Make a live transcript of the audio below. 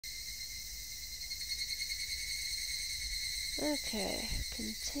Okay,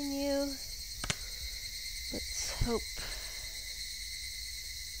 continue. Let's hope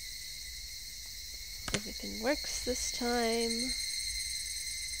everything works this time.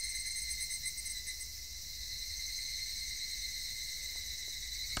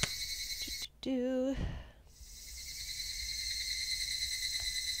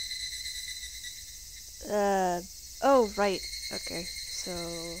 Oh, right. Okay, so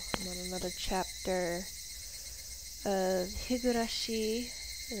I'm on another chapter of Higurashi,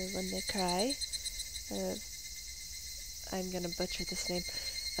 when they cry. I'm gonna butcher this name.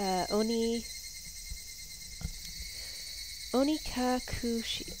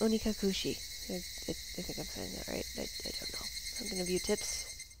 Onikakushi. I think I'm saying that right. I don't know. I'm gonna view tips.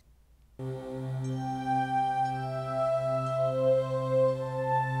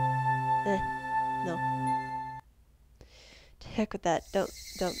 No. To heck with that. Don't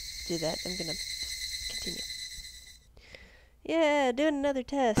do that. I'm gonna continue. Yeah, doing another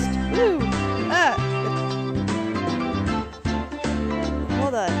test. Woo! Ah!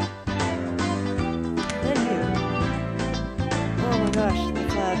 Hold on. Thank you. Oh my gosh,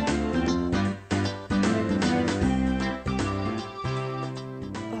 that's loud.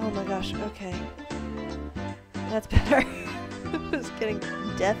 Oh my gosh, okay. That's better. I was getting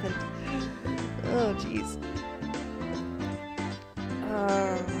deafened. Oh jeez.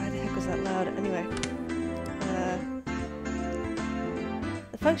 Why the heck was that loud? Anyway.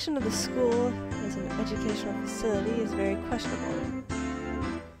 The function of the school as an educational facility is very questionable.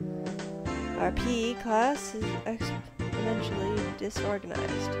 Our PE class is exponentially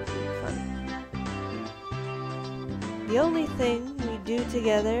disorganized. Fun. The only thing we do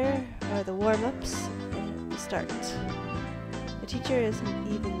together are the warm-ups and the start. The teacher isn't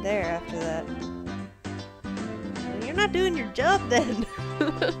even there after that. Well, you're not doing your job then!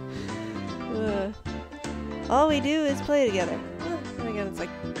 All we do is play together. And again, it's like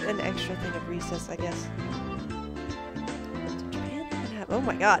an extra thing of recess, I guess. Does Japan even have... Oh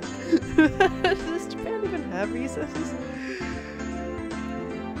my god! Does Japan even have recesses?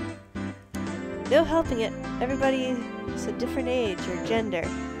 No helping it. Everybody is a different age or gender.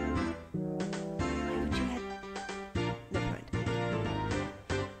 Why would you have... Never mind.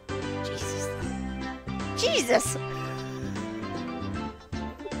 Jesus. Jesus!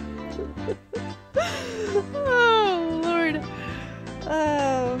 Oh, Lord.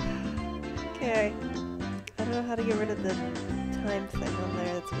 Oh. Okay. I don't know how to get rid of the time thing on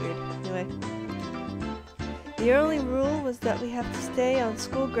there. That's weird. Anyway. The only rule was that we have to stay on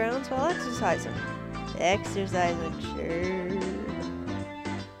school grounds while exercising. Exercising, sure.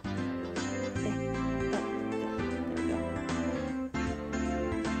 There we go.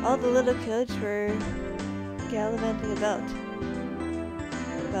 All the little kids were gallivanting about.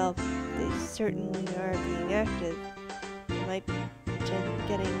 Well, they certainly are being active. They might be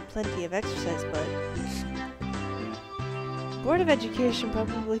getting plenty of exercise, but... Board of Education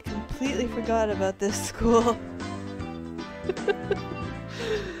probably completely forgot about this school.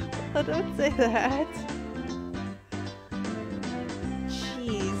 Oh, don't say that.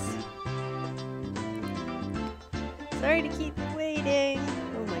 Jeez. Sorry to keep you waiting.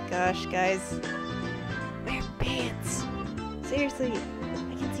 Oh my gosh, guys. Wear pants. Seriously,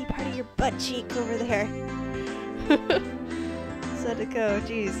 I can see part of your butt cheek over there. Sadako,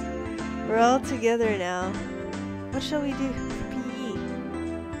 jeez. We're all together now. What shall we do for PE?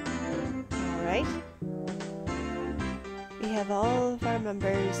 Alright. We have all of our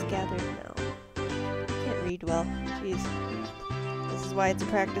members gathered now. I can't read well. Jeez. This is why it's a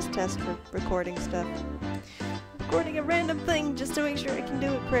practice test for recording stuff. Recording a random thing just to make sure I can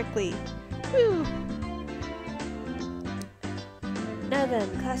do it correctly. Woo! Now then,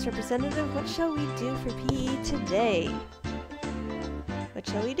 class representative, what shall we do for PE today? What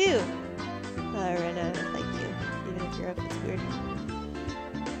shall we do? Rena, I like you, even if your outfit's weird.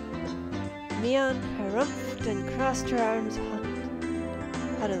 Mion harumphed and crossed her arms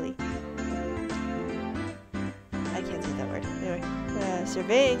haughtily. I can't say that word. Anyway,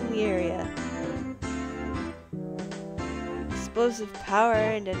 surveying the area. Explosive power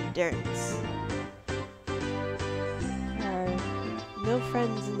and endurance. There are no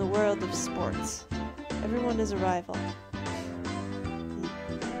friends in the world of sports. Everyone is a rival.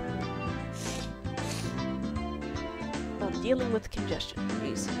 Dealing with congestion.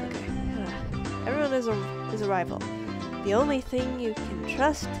 Jeez. Okay. Everyone is a rival. The only thing you can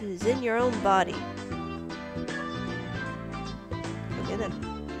trust is in your own body. Okay then.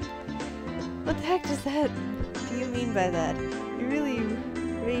 What the heck does that do you mean by that? You really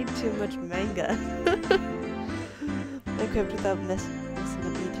read too much manga. Equipped without missing a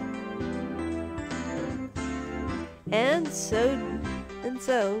beat. And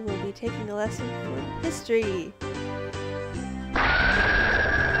so we'll be taking a lesson from history.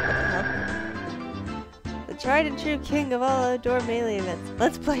 The tried and true king of all outdoor melee events.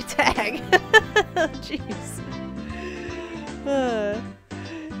 Let's play tag. Jeez.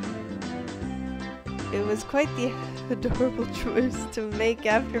 It was quite the adorable choice to make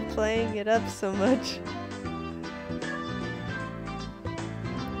after playing it up so much.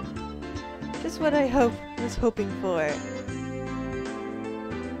 Just what I was hoping for.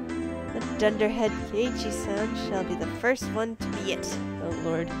 The dunderhead Keiichi-san shall be the first one to be it. Oh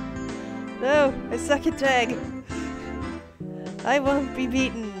lord. No, I suck at tag. I won't be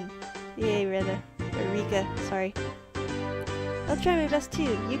beaten. Yay, Rena. Or Rika, sorry. I'll try my best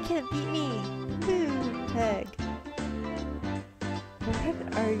too. You can't beat me. Woo, tag.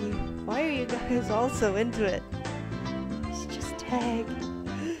 Why are you guys all so into it? It's just tag.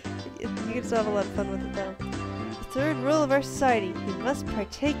 You can still have a lot of fun with it though. The third rule of our society. You must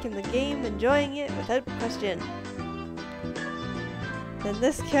partake in the game, enjoying it without question. Then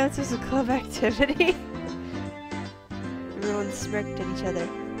this counts as a club activity. Everyone smirked at each other.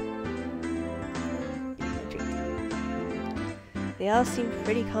 They all seemed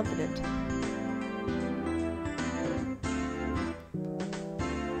pretty confident.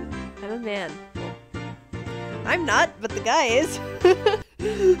 I'm a man. I'm not, but the guy is.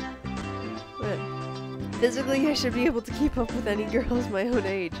 Physically, I should be able to keep up with any girls my own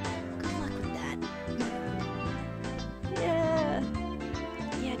age. Good luck with that.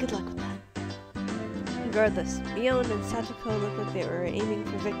 Yeah, good luck with that. Regardless, Mion and Satoko looked like they were aiming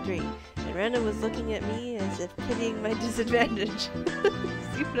for victory, and Rena was looking at me as if pitying my disadvantage.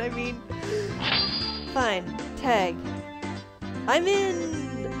 See what I mean? Fine, tag. I'm in!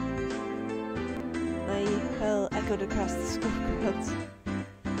 My yell echoed across the school grounds.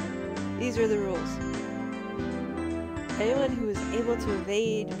 These are the rules. Anyone who was able to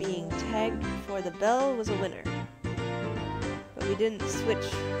evade being tagged before the bell was a winner. But we didn't switch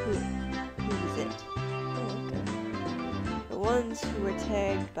who was it. Oh, okay. The ones who were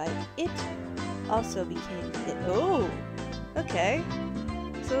tagged by it also became it. Oh! Okay.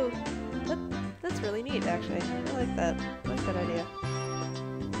 So, that's really neat, actually. I like that. I like that idea.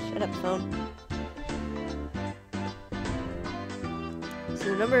 Shut up, phone. So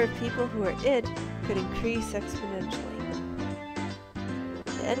the number of people who are it could increase exponentially.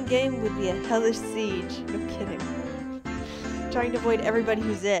 The end game would be a hellish siege. No kidding. Trying to avoid everybody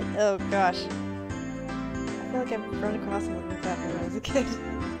who's it. Oh gosh. I feel like I've run across something like that when I was a kid.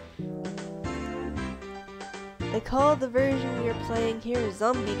 They call the version we are playing here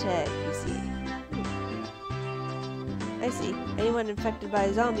zombie tag, you see. I see. Anyone infected by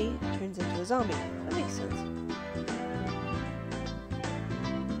a zombie turns into a zombie. That makes sense.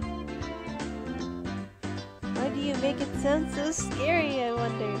 Why do you make it sound so scary, I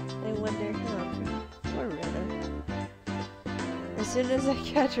wonder. Oh, poor Rena. As soon as I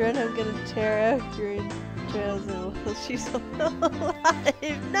catch Rena, I'm gonna tear out your entrails and while she's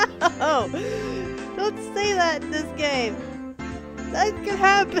alive. No! Don't say that in this game! That could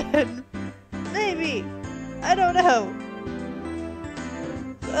happen! Maybe! I don't know!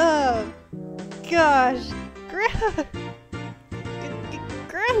 Oh, gosh! Gross!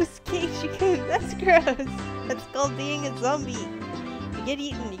 Gross, Keiichi-kun! That's gross! That's called being a zombie! You get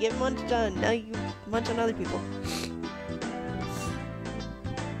eaten, you get munched on, now you munch on other people.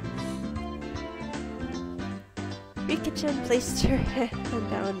 Rika-chan placed her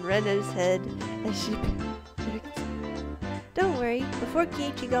hand on Rena's head as she picked. Don't worry, before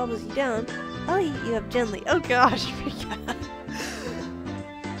Keiichi gobbles you down, I'll eat you up gently. Oh gosh, Rika!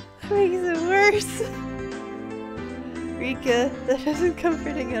 That makes it worse! Rika, that isn't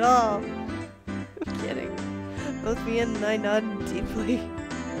comforting at all. I'm kidding. Both me and I nodded deeply.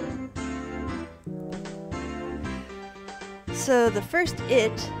 So, the first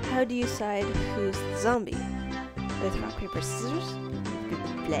it, how do you decide who's the zombie? With rock, paper, scissors?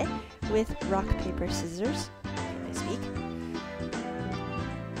 Bleh. With rock, paper, scissors? Can I speak?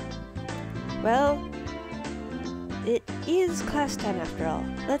 Well, it is class time after all.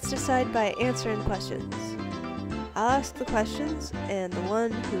 Let's decide by answering questions. I'll ask the questions, and the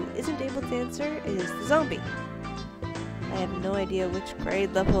one who isn't able to answer is the zombie. I have no idea which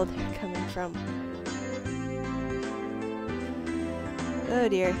grade level they're coming from. Oh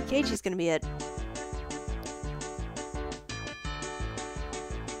dear, Keiichi's gonna be it.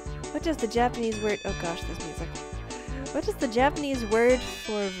 What does the Japanese word— oh gosh, this music. What does the Japanese word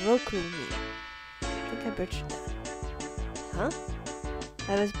for roku mean? I think I butchered that. Huh?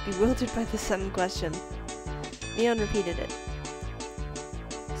 I was bewildered by the sudden question. Mion repeated it.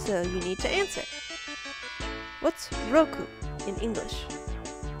 So you need to answer. What's Roku in English?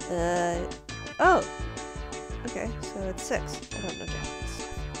 Oh. Okay, so it's 6. I don't know Japanese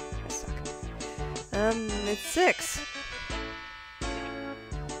stuff. I suck. It's 6.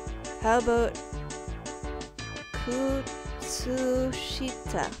 How about Kutsushita?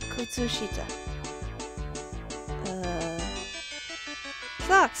 Kutsushita.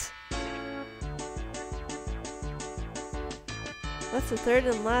 Socks. What's the third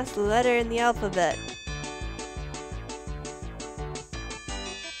and last letter in the alphabet?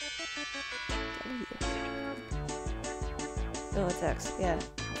 W. Oh, it's X. Yeah.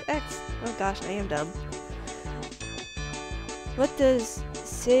 It's X. Oh gosh, I am dumb. What does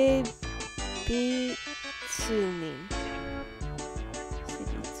Seibitsu mean?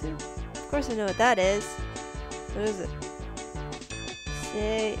 Seibitsu? Of course I know what that is. What is it?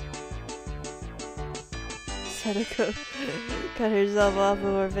 Sadako cut herself off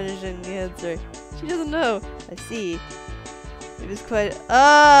before finishing the answer. She doesn't know. I see. It is quite.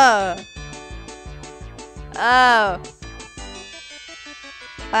 Oh! Oh!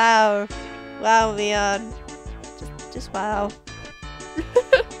 Wow. Wow, Leon. Just wow.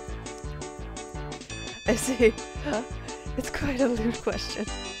 I see. It's quite a lewd question.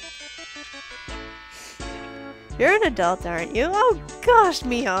 You're an adult, aren't you? Oh gosh,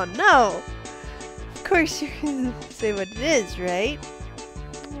 Mion, no! Of course you can say what it is, right?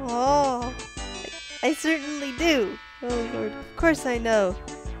 Oh, I certainly do. Oh Lord, of course I know.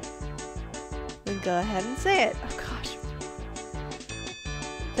 Then go ahead and say it. Oh gosh.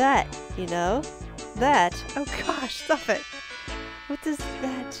 That, you know? That. Oh gosh, stop it. What does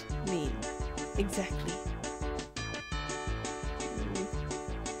that mean? Exactly.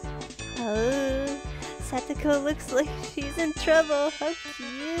 Oh, Satoko looks like she's in trouble. How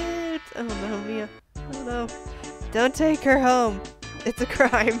cute. Oh no, Mia. Oh no. Don't take her home. It's a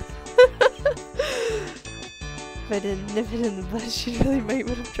crime. If I didn't nip it in the bud, she really might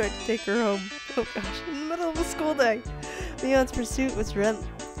would have tried to take her home. Oh gosh, in the middle of a school day. Leon's pursuit was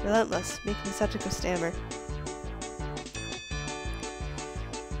relentless, making Satoko stammer.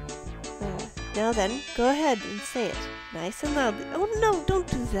 Now then, go ahead and say it. Nice and loudly. Oh no, don't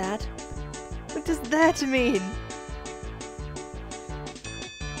do that. What does that mean?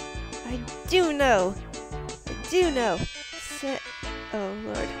 I do know. I do know. Oh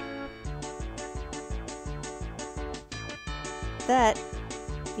Lord. That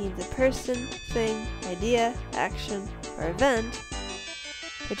means a person, thing, idea, action, or event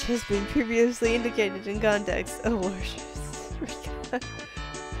which has been previously indicated in context. Oh Lord.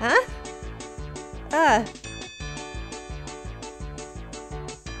 Huh? Ah.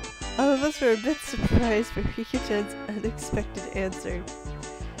 All of us were a bit surprised by Rikichan's unexpected answer.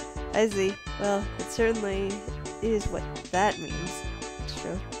 I see. Well, it certainly is what that means. It's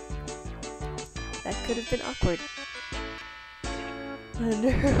true. That could have been awkward. I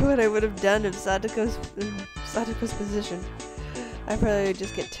wonder what I would have done if Satoko's position. I probably would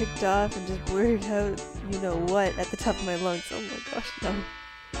just get ticked off and just blurt out, you know what, at the top of my lungs. Oh my gosh, no.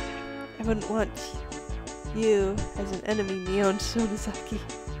 I wouldn't want you as an enemy, Mion Sonozaki.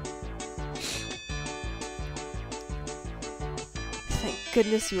 Thank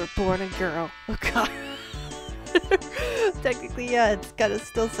goodness you were born a girl. Oh god. Technically, yeah, it's kind of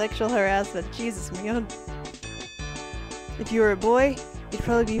still sexual harassment. Jesus, Mion. If you were a boy, you'd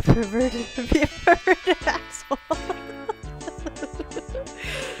probably be a perverted asshole.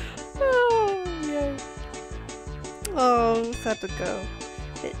 Oh, yeah. Oh, Satoko.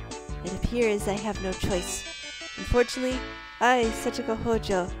 It appears I have no choice. Unfortunately, I, Satoko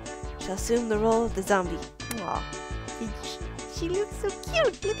Hojo, shall assume the role of the zombie. Aw. She looks so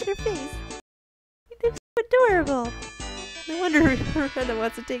cute! Look at her face! She looks so adorable! No wonder Rena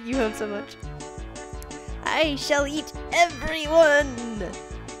wants to take you home so much. I shall eat everyone!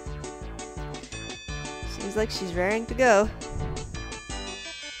 Seems like she's raring to go.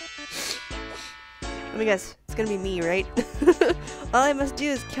 Let me guess, it's gonna be me, right? All I must do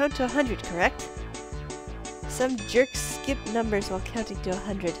is count to 100, correct? Some jerks skip numbers while counting to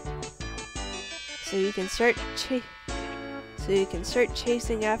 100. So you can start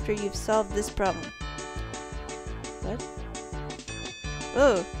chasing after you've solved this problem. What?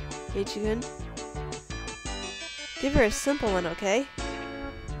 Oh, Ichigun. Give her a simple one, okay?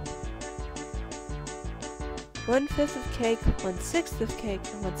 1/5 of cake, 1/6 of cake,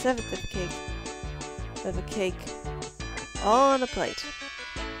 and 1/7 of cake. Of a cake. All on a plate.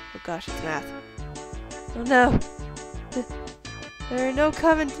 Oh gosh, it's math. Oh no! There are no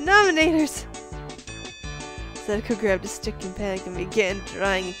common denominators! Sadako grabbed a stick and panic and began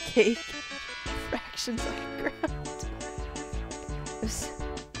drawing a cake fractions on the ground.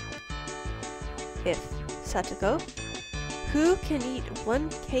 If Satoko, who can eat one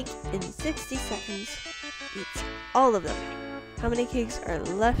cake in 60 seconds, eats all of them. How many cakes are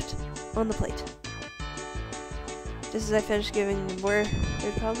left on the plate? Just as I finished giving the weird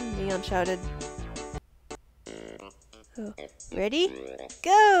problem, Neon shouted, oh, ready?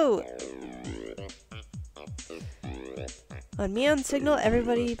 Go! On Neon's signal,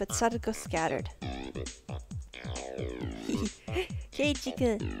 everybody but Satoko scattered.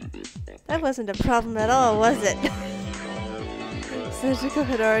 Keiichi-kun, that wasn't a problem at all, was it? Satoko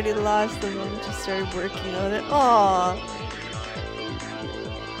had already lost the moment she started working on it. Aww!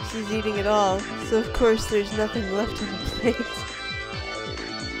 She's eating it all, so of course there's nothing left on the plate.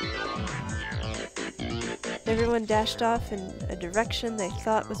 Everyone dashed off in a direction they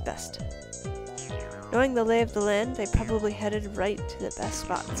thought was best. Knowing the lay of the land, they probably headed right to the best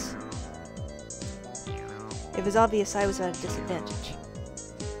spots. It was obvious I was at a disadvantage.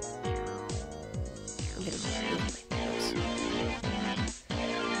 I'm gonna move my nose.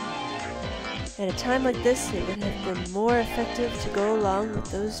 At a time like this, it would have been more effective to go along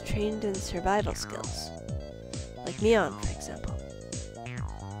with those trained in survival skills. Like Neon, for example.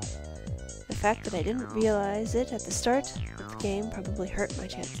 The fact that I didn't realize it at the start of the game probably hurt my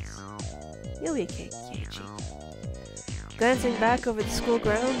chances. You'll be okay, Keiichi. Glancing back over the school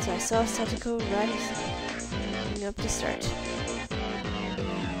grounds, I saw Satoko rising up to start.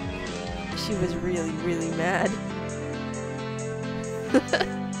 She was really, really mad.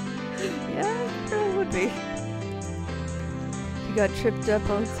 Yeah, it would be. She got tripped up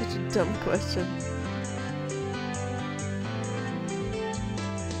on such a dumb question.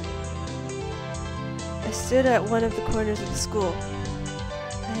 I stood at one of the corners of the school.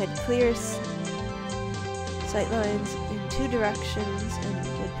 I had clear sightlines in two directions and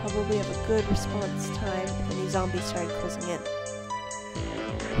would probably have a good response time if any zombies started closing in.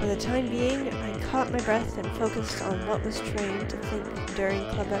 For the time being, I caught my breath and focused on what was trained to think during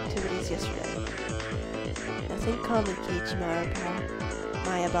club activities yesterday. Now think calmly, Keiichi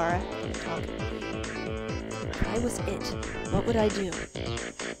Mayabara, and talk. If I was it, what would I do?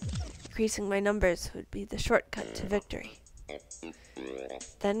 Increasing my numbers would be the shortcut to victory.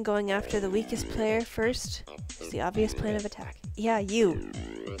 Then going after the weakest player first is the obvious plan of attack. Yeah, you.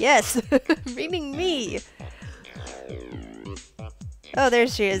 Yes! Meaning me! Oh, there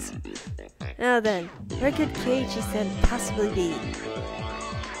she is. Now then, where could Keiichi-san possibly be?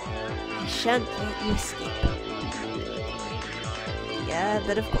 I shan't let you escape. Yeah,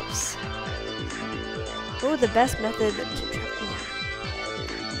 but of course. What would the best method to track me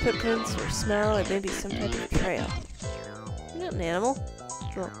down? Footprints or smell or maybe some type of trail. You're not an animal.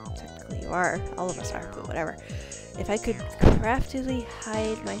 Well, technically you are. All of us are, but whatever. If I could craftily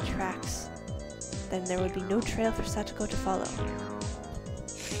hide my tracks, then there would be no trail for Satoko to follow.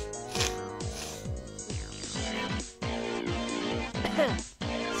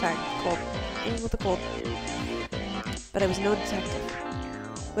 Sorry, cold. Dealing with a cold. But I was no detective.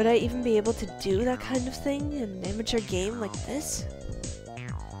 Would I even be able to do that kind of thing in an amateur game like this?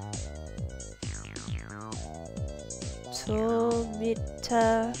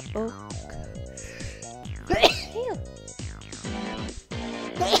 Tomita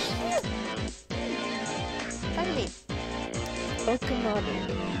Pardon me. Okamaru.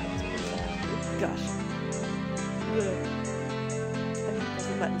 Gosh. I mean,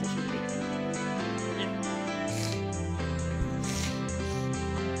 pressing buttons I should be.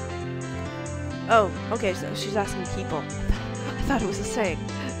 Oh, okay, so she's asking people. I thought it was a saying.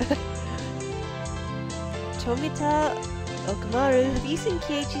 Tomita Okamaru, have you seen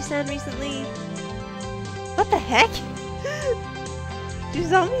Keiichi-san recently? What the heck? Do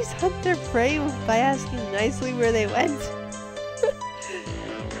zombies hunt their prey by asking nicely where they went?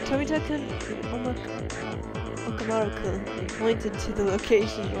 Tomita-kun Okamaru-kun pointed to the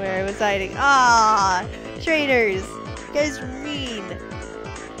location where I was hiding. Ah, traitors! You guys are mean!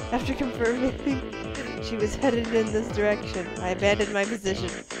 After confirming she was headed in this direction, I abandoned my position.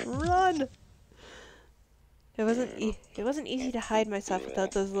 Run! It wasn't easy to hide myself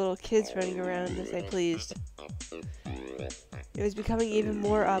without those little kids running around as they pleased. It was becoming even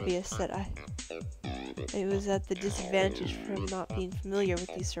more obvious that I was at the disadvantage from not being familiar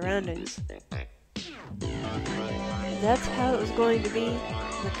with these surroundings. That's how it was going to be.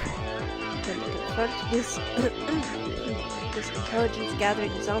 Then to confront this this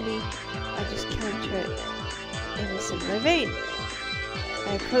intelligence-gathering zombie, I just counter it in a similar vein.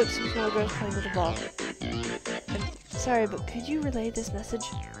 I approached some small girls playing with a ball. I'm sorry, but could you relay this message?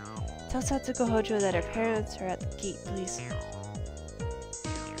 Tell Satsuko Hojo that her parents are at the gate, please.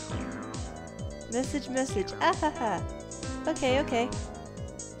 Message. Ahaha. Okay.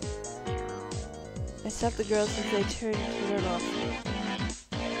 I stopped the girls as they turned to run off.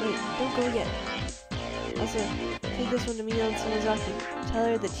 Wait, don't go yet. Also, take this one to Mio and Sonozaki. Tell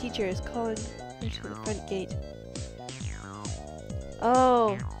her the teacher is calling her to the front gate.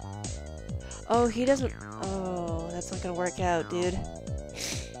 Oh. Oh, he doesn't... Oh, that's not gonna work out, dude.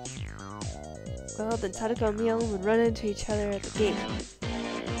 Well, then Sadako and Mio would run into each other at the gate.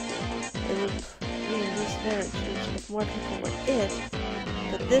 It would be a disadvantage if more people were it,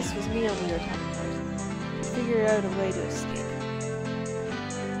 but this was Mio we were talking about. Figure out a way to escape.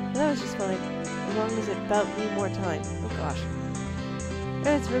 That was just fine, as long as it bought me more time. Oh gosh.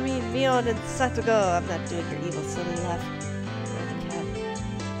 It's for me, Mio, and Satoko. I'm not doing your evil, silly laugh.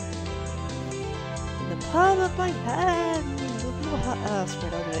 In the palm of my hand. Oh,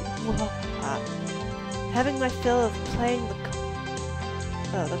 spread over it. Having my fill of playing the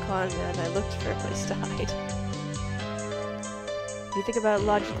con man, I looked for a place to hide. If you think about it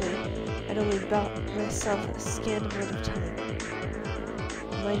logically, I'd only bought myself a scant amount of time.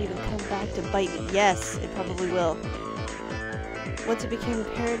 It might even come back to bite me. Yes, it probably will. Once it became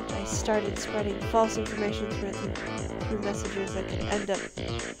apparent, I started spreading false information through messages that could end up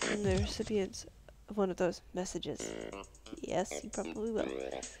in the recipients of one of those messages. Yes, you probably will.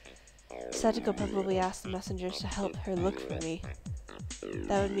 Satoko probably asked the messengers to help her look for me.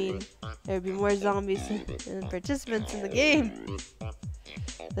 That would mean there would be more zombies and participants in the game.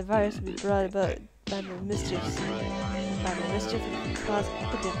 The virus would be brought about by my mischief and cause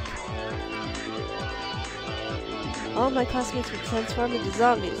epidemic. All my classmates would transform into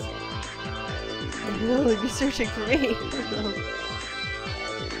zombies. And they'd only be searching for me.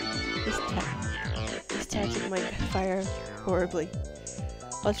 This tactic might fire horribly.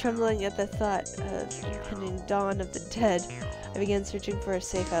 While trembling at the thought of impending dawn of the dead, I began searching for a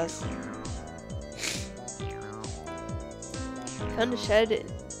safe house. I found a shed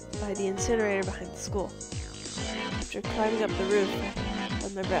by the incinerator behind the school. After climbing up the roof, I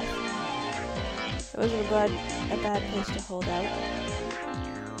held my breath. It wasn't a bad place to hold out.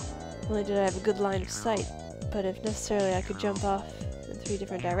 Not only did I have a good line of sight, but if necessary I could jump off in 3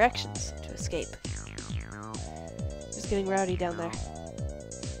 different directions to escape. It was getting rowdy down there.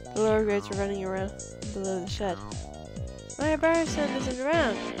 The lower grades were running around below the shed. My Barra-san isn't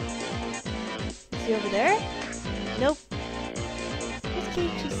around. Is he over there? Nope. Where's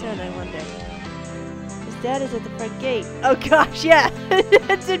Keiichi-san, I wonder? His dad is at the front gate. Oh gosh, yeah!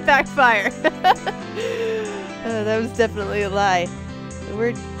 That did backfire! That was definitely a lie. The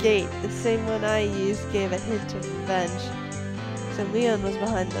word gate, the same one I used, gave a hint of revenge. So Leon was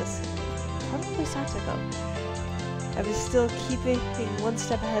behind us. Probably Satoko. I was still keeping one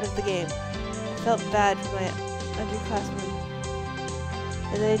step ahead of the game. I felt bad for my underclassmen,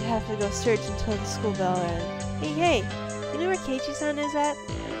 and they'd have to go search until the school bell rang. Hey, you know where Keiichi-san is at?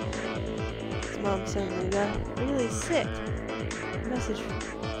 His mom suddenly got really sick. A message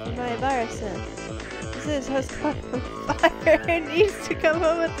from my Barra-san. He says his house caught on fire and needs to come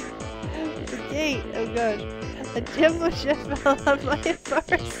home at the gate. Oh gosh. A jumbo jet fell on my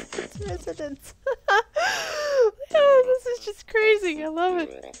Barra-san's residence. Oh, this is just crazy. I love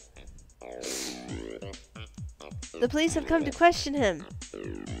it. The police have come to question him.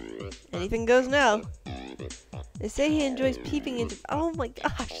 Anything goes now. They say he enjoys peeping into... Oh my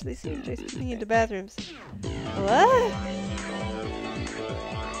gosh, they say he enjoys peeping into bathrooms. What?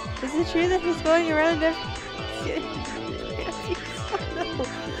 Is it true that he's going around every... No.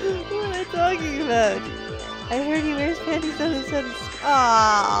 What am I talking about? I heard he wears panties on his head.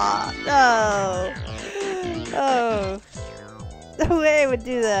 Ah, no. Oh. No way I would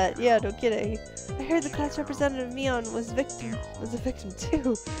do that. Yeah, no kidding. I heard the class representative Mion was a victim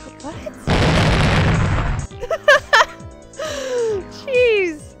too. What?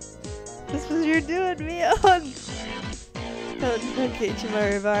 Jeez. This was your doing, Mion. Don't get you,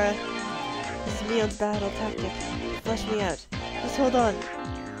 Maribara. This is Mion's battle tactic. Flush me out. Just hold on.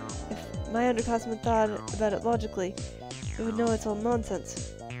 If my underclassmen thought about it logically, they would know it's all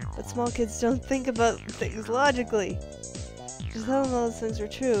nonsense. But small kids don't think about things logically. Just tell them all those things were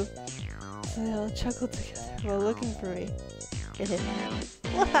true, so they all chuckle together while looking for me.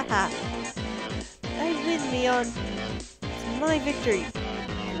 Wahaha! I win, Mion! It's my victory!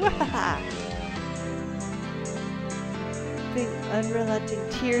 Wahaha! Being unrelenting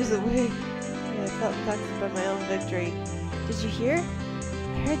tears away, I felt confident about my own victory. Did you hear?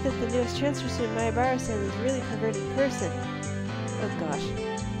 I heard that the newest transfer student, Mayabara-san, is a really perverted person. Oh gosh.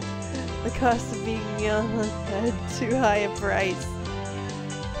 The cost of being young had too high a price.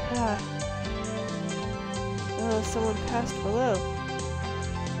 Ah. Oh, someone passed below.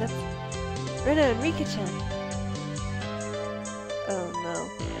 That's Rena and Rika-chan. Oh no.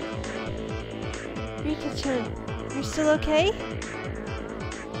 Rika-chan, you're still okay?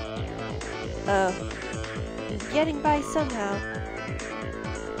 Oh. You're getting by somehow.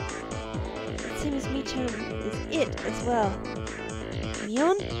 It seems Michan is it as well.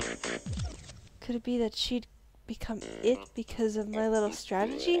 Mion? Could it be that she'd become it because of my little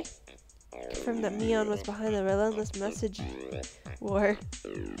strategy? Confirmed that Mion was behind the relentless message war.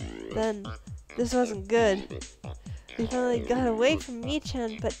 Then, this wasn't good. We finally got away from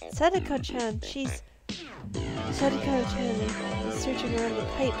Michan, but Sadako-chan, Sadako-chan is searching around the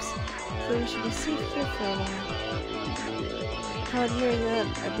pipes, so we should be safe here for a while. Upon hearing that,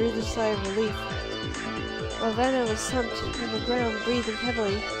 I breathed a sigh of relief. While Rena was slumped on the ground, breathing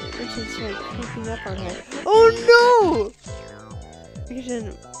heavily, Michan started creeping up on her. Oh no!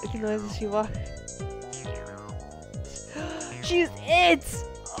 Michan making noise as she walked. She's it!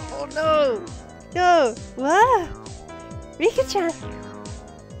 Oh no! No! What? Rika-chan!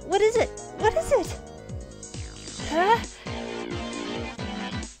 What is it? What is it? Huh?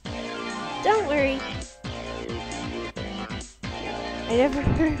 Don't worry. I never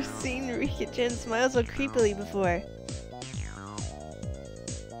seen Rika-chan smile so creepily before.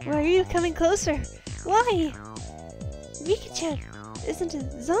 Why are you coming closer? Why? Rika-chan isn't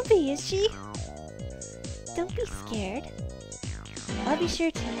a zombie, is she? Don't be scared. I'll be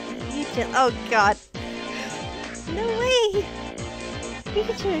sure to mute it. Oh god. No way!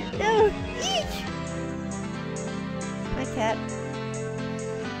 Rika-chan, no! Eek! My cat.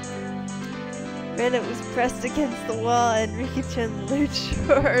 Rena was pressed against the wall and Rika-chan lurched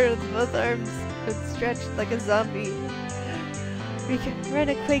forward with both arms outstretched like a zombie.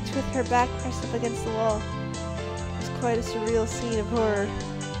 Rena quaked with her back pressed up against the wall. It was quite a surreal scene of horror.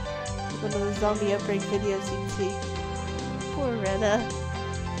 One of the zombie outbreak videos you'd see. Poor Rena.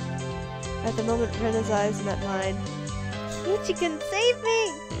 At the moment, Rena's eyes met mine. Kichi can save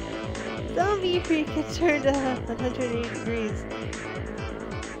me! Zombie Rika turned 180 degrees.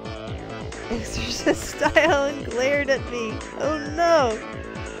 Exorcist style and glared at me. Oh no!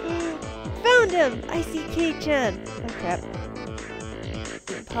 Found him! I see K-chan! Oh crap.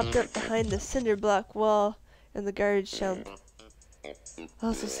 It popped up behind the cinder block wall and the garbage shelf.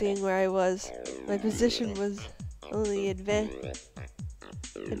 Also seeing where I was. My position was only advantageous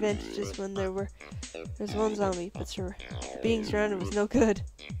when there was one zombie, but being surrounded was no good.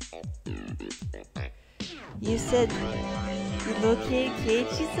 You said you locate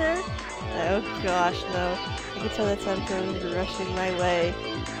Keiichi-san? Oh gosh, no. I could tell that Sadako was rushing my way.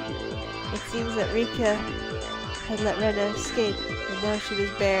 It seems that Rika had let Rena escape, and now she was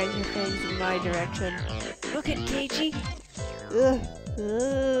bearing her fangs in my direction. Look at Keiichi! Ugh.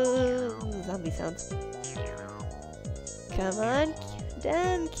 Zombie sounds. Come on,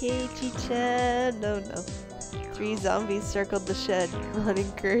 down, Keiichi-chan. No. 3 zombies circled the shed,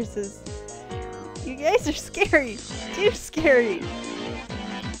 running curses. You guys are scary! Too scary!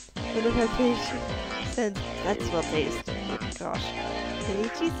 Look at how Keiichi said, that's well taste. Gosh.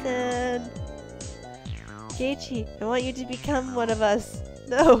 Keiichi-san! Keiichi, I want you to become one of us.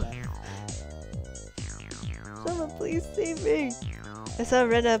 No! Someone please save me! I saw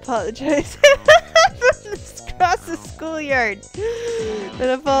Rena apologize across the schoolyard. An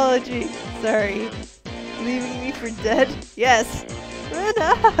apology. Sorry. Leaving me for dead? Yes!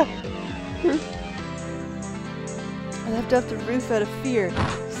 Rena! I leapt off the roof out of fear,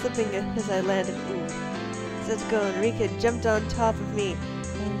 slipping as I landed. Setsuko and Rika jumped on top of me.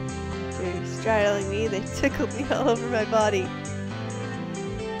 After straddling me, they tickled me all over my body.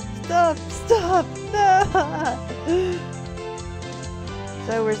 Stop! Stop! No!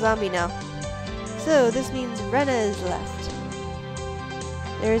 So we're zombie now. So this means Rena is left.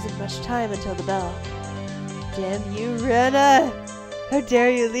 There isn't much time until the bell. Damn you, Rena! How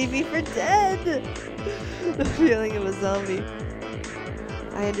dare you leave me for dead! The feeling of a zombie.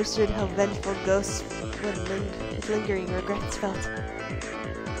 I understood how vengeful ghosts with lingering regrets felt.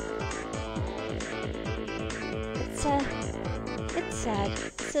 It's sad.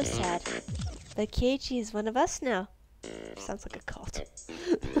 So sad. But Keiichi is one of us now. Sounds like a cult.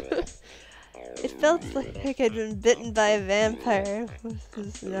 It felt like I'd been bitten by a vampire.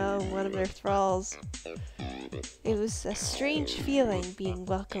 Was now one of their thralls. It was a strange feeling being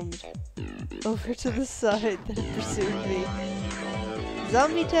welcomed over to the side that had pursued me.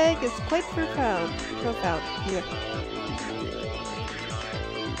 Zombie tag is quite profound. Yeah.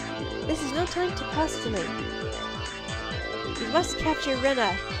 This is no time to procrastinate. We must capture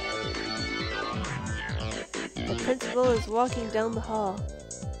Rena. The principal is walking down the hall.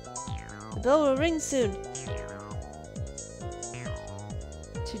 The bell will ring soon.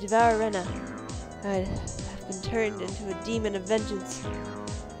 To devour Rena, I'd have been turned into a demon of vengeance.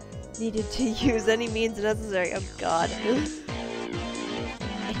 needed to use any means necessary. Oh god.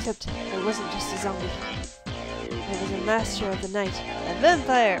 Except I wasn't just a zombie. I was a master of the night. A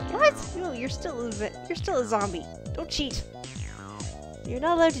vampire! What? No, you're still a zombie. Don't cheat. You're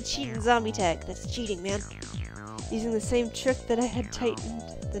not allowed to cheat in zombie tag. That's cheating, man. Using the same trick that I had tightened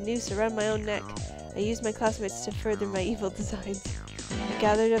the noose around my own neck, I used my classmates to further my evil designs. I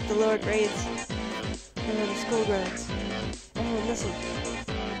gathered up the lower grades around the school grounds. Everyone listen.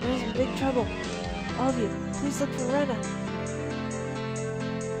 We're in big trouble. All of you, please look for Rena.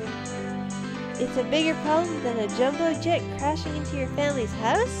 It's a bigger problem than a jumbo jet crashing into your family's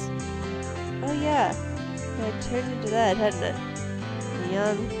house? Oh yeah, I turned into that, hadn't it?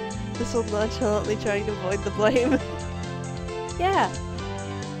 Young, this old nonchalantly trying to avoid the blame. Yeah,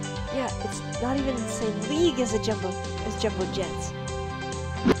 it's not even in the same league as jumbo jets.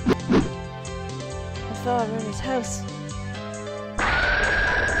 I saw Rena's house.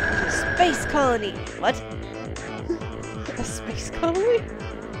 It's a space colony. What? A space colony?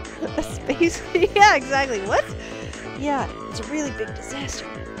 A space? Yeah, exactly. What? Yeah, it's a really big disaster.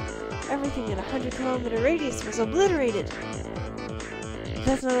 Everything in a 100-kilometer radius was obliterated.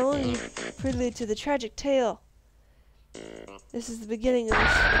 That's not only prelude to the tragic tale. This is the beginning of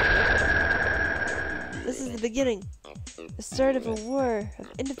this is the beginning. The start of a war of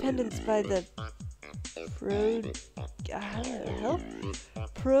independence by the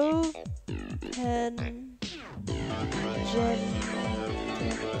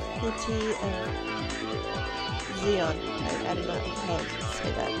Xeon. I don't know how to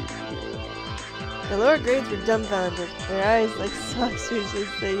say that. The lower grades were dumbfounded, their eyes like saucers as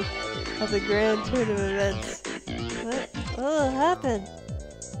they had the grand turn of events. What will happen?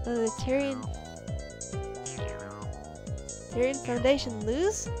 Will the Tyrian Foundation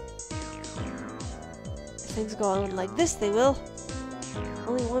lose? If things go on like this, they will.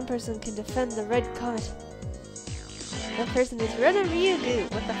 Only one person can defend the Red Comet. That person is Rena Ryugu.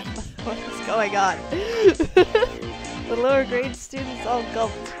 What the fuck? What is going on? The lower grade students all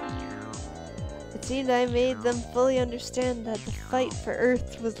gulped. It seemed I made them fully understand that the fight for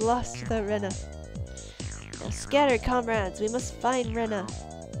Earth was lost without Rena. Now scatter, comrades. We must find Rena.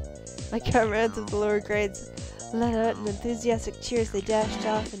 My comrades of the lower grades let out an enthusiastic cheer as they dashed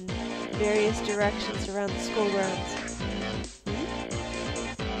off in various directions around the school grounds.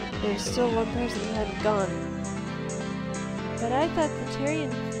 There was still one person who hadn't gone. But I thought the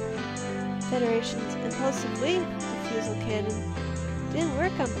Tyrian Federation's impulsive wave defusal cannon didn't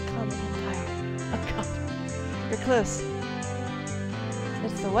work on the Comet Empire. Oh god. You're close.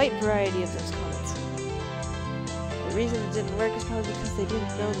 It's the white variety of those comets. The reason it didn't work is probably because they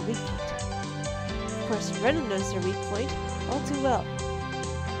didn't know the weak point. Of course, Rena knows their weak point all too well.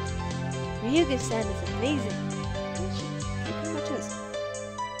 Ryugu-san is amazing. She pretty much is.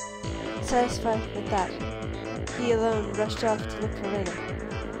 Satisfied with that, he alone rushed off to look for Rena.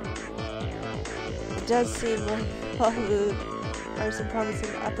 It does seem like Palu are some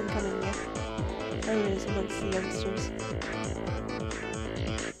promising up-and-coming players amongst the youngsters.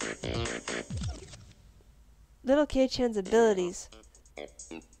 Little Kei-chan's abilities.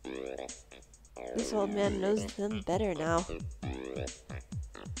 This old man knows them better now.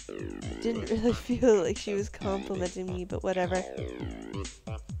 It didn't really feel like she was complimenting me, but whatever.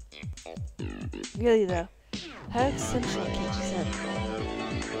 Really though, how exceptional Kei-san.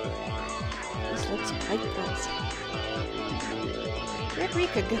 This looks quite promising. Where'd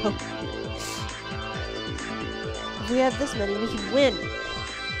Rika go? If we have this many, we can win.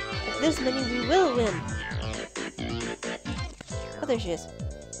 If this many, we will win. Oh, there she is.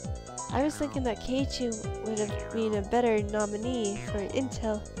 I was thinking that Keiichi would have been a better nominee for the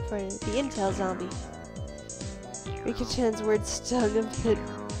Intel zombie. Rika-chan's words stung a bit.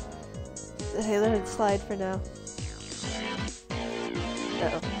 I let it slide for now.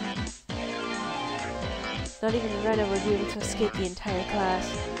 Uh-oh. Not even Rena would be able to escape the entire class.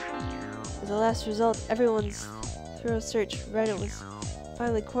 As a last result, everyone's thorough search, Rena was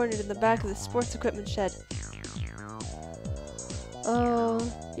finally cornered in the back of the sports equipment shed. Oh,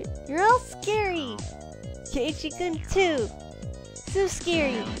 you're all scary! Keiichi-kun too! So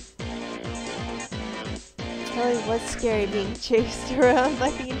scary! It probably was scary being chased around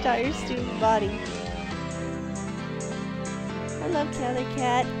by the entire student body. Hello, Killer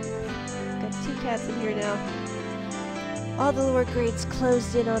Cat. Got 2 cats in here now. All the lower grades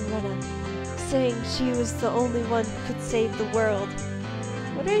closed in on Rena, saying she was the only one who could save the world.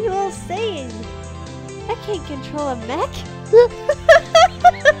 What are you all saying? I can't control a mech? I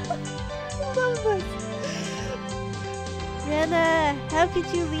love this. Rena, how could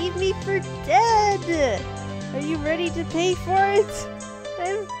you leave me for dead? Are you ready to pay for it?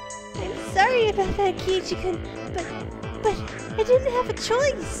 sorry about that, Kiichi-kun, but I didn't have a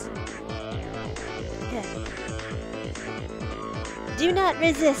choice. Do not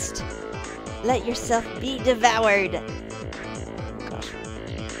resist. Let yourself be devoured. Oh, gosh.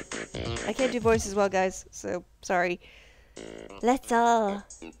 I can't do voices well, guys, so sorry. Let's all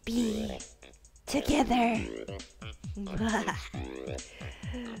be together. Oh,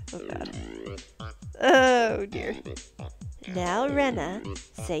 God. Oh, dear. Now, Rena,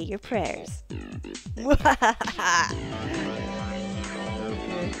 say your prayers. Okay.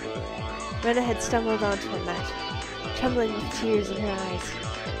 Rena had stumbled onto a mat, trembling with tears in her eyes.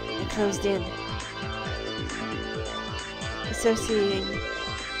 I closed in, associating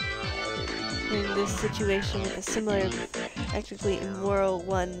this situation with a similar, technically immoral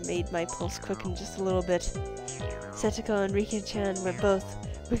one made my pulse quicken just a little bit. Setiko and Rika-chan were both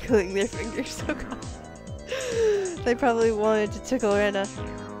wiggling their fingers so God. They probably wanted to tickle Rena.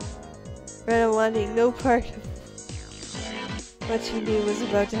 Rena wanting no part of what she knew was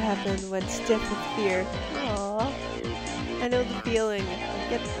about to happen when stiff with fear. Aww. I know the feeling.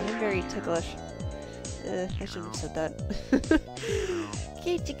 I'm very ticklish. I shouldn't have said that.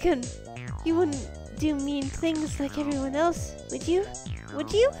 Kiichi-kun, you wouldn't do mean things like everyone else, would you?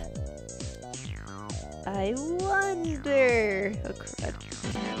 Would you? I wonder. Oh, crud.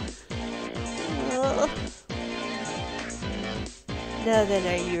 Oh. Now then,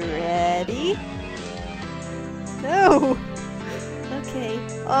 are you ready? No! Okay.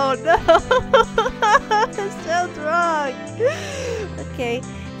 Oh no! Sounds wrong! Okay,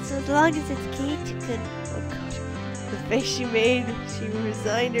 so as long as it's Kiichi-kun. Oh god. The face she made, she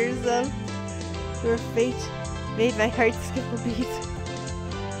resigned herself to her fate, made my heart skip a beat.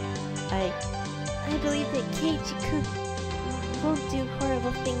 I believe that Kiichi-kun won't do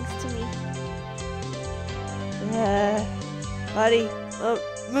horrible things to me. Buddy,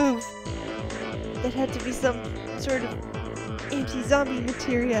 move! That had to be some sort of anti-zombie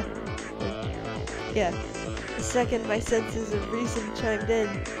materia. Yeah. The second my senses of reason chimed in,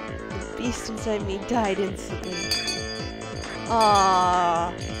 the beast inside me died instantly.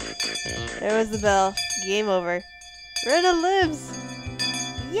 Aww. There was the bell. Game over. Rena lives!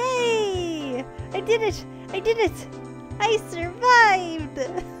 Yay! I did it! I did it! I survived!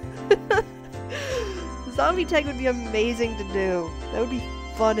 Zombie tech would be amazing to do. That would be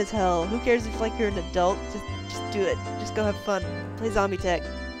fun as hell. Who cares if like you're an adult? Just do it. Just go have fun. Play zombie tech.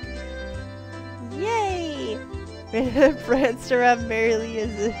 Yay! Rena pranced around merrily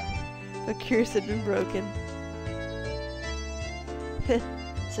as if a curse had been broken.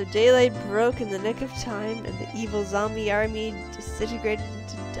 So daylight broke in the nick of time, and the evil zombie army disintegrated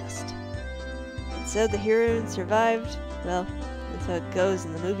into dust. And so the heroine survived. Well, that's how it goes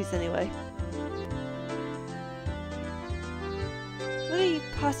in the movies anyway. What are you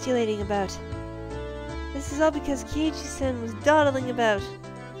postulating about? This is all because Kiichi-san was dawdling about.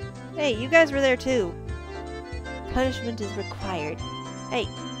 Hey, you guys were there too. Punishment is required. Hey.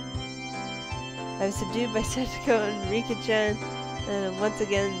 I was subdued by Setiko and Rika-chan, and once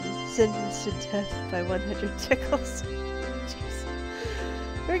again sentenced to death by 100 tickles. Jeez.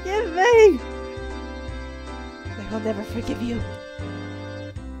 Forgive me! I will never forgive you.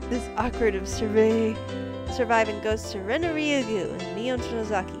 This awkward of surviving goes to Rena Ryugu and Mion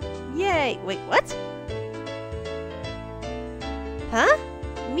Shinozaki. Yay! Wait, what? Huh?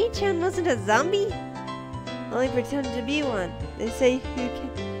 Mi-chan wasn't a zombie? Only pretended to be one. They say you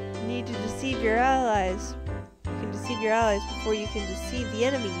need to deceive your allies. You can deceive your allies before you can deceive the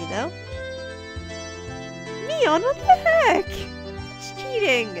enemy, you know? Mion, what the heck? It's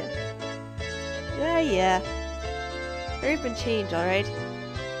cheating! Yeah. Hurry up and change, alright?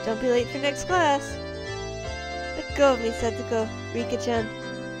 Don't be late for next class. Let go of me, Setsuko, Rika-chan.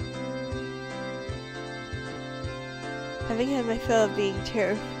 Having had my fill of being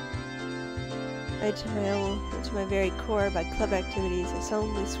terrified to my very core by club activities, I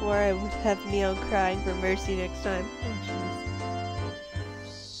solemnly swore I would have Mion crying for mercy next time. Oh,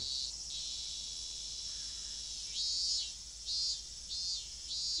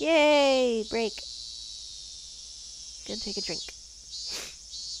 jeez. Yay! Break. Gonna take a drink.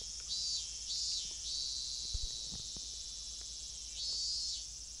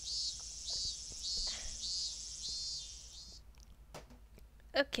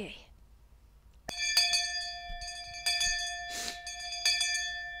 Okay.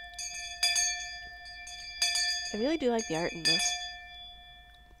 I really do like the art in this.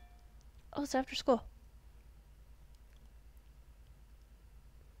 Oh, it's after school.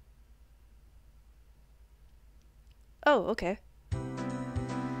 Oh, okay.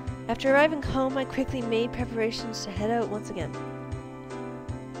 After arriving home, I quickly made preparations to head out once again.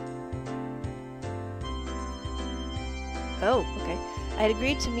 Oh, okay. I had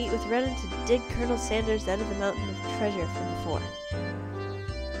agreed to meet with Renan to dig Colonel Sanders out of the mountain of treasure from before.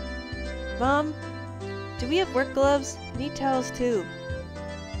 Mom, do we have work gloves? Need towels too.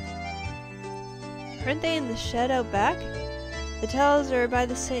 Aren't they in the shed out back? The towels are by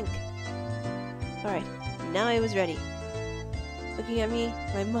the sink. Alright, now I was ready. Looking at me,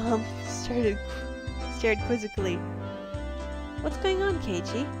 my mom stared quizzically. What's going on,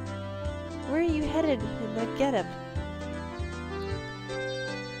 Keiichi? Where are you headed in that getup?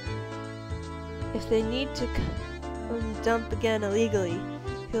 If they need to dump again illegally,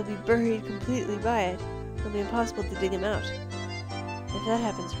 he'll be buried completely by it. It'll be impossible to dig him out. If that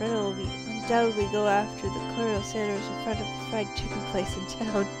happens, Rena will undoubtedly go after the Colonel Sanders in front of the fried chicken place in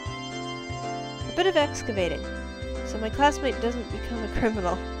town. A bit of excavating, so my classmate doesn't become a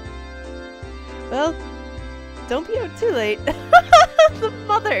criminal. Well, don't be out too late. The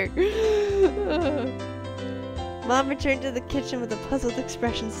mother! Mom returned to the kitchen with a puzzled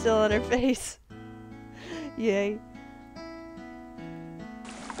expression still on her face. Yay.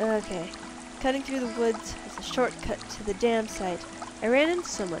 Okay. Cutting through the woods is a shortcut to the dam site. I ran into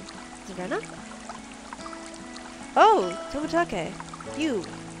someone. Is it Rena? Oh, Tomitake. You.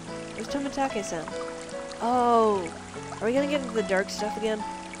 It was Tomitake-san. Oh. Are we gonna get into the dark stuff again?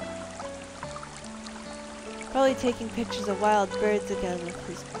 Probably taking pictures of wild birds again with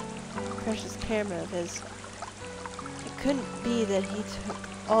his precious camera of his. It couldn't be that he took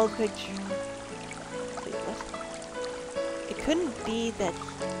all the pictures. Wait, what? It couldn't be that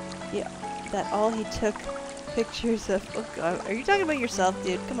that all he took pictures of. Oh god, are you talking about yourself,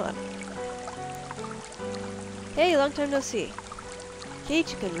 dude? Come on. Hey, long time no see.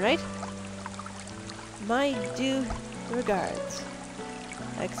 Keiichi-kun, right? My due regards.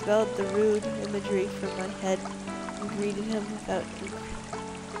 I expelled the rude imagery from my head and greeted him without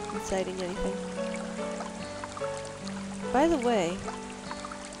inciting anything. By the way,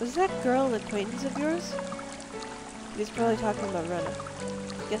 was that girl an acquaintance of yours? He was probably talking about Rena.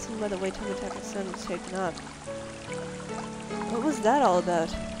 Guessing by the way Tomitake-san was taken up. What was that all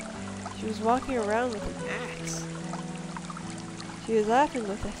about? She was walking around with an axe. She was laughing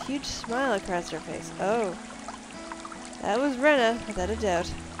with a huge smile across her face. Oh. That was Rena, without a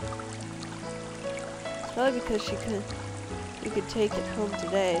doubt. It's probably because we could take it home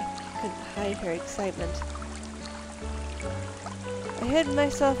today. She couldn't hide her excitement. I hid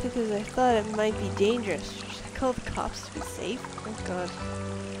myself because I thought it might be dangerous. Should I call the cops to be safe? Oh god.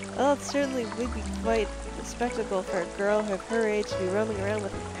 Well, it certainly would be quite a spectacle for a girl of her age to be roaming around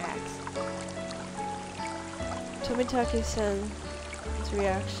with an axe. Tomitake-san's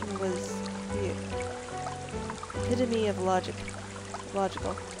reaction was the epitome of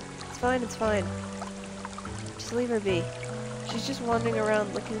logical. It's fine, it's fine. Just leave her be. She's just wandering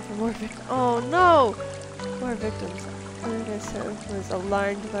around looking for more victims. Oh no! More victims. Tomitake-san was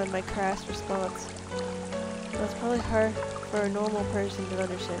alarmed by my crass response. It's probably hard for a normal person to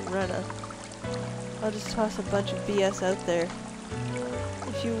understand Rena. I'll just toss a bunch of BS out there.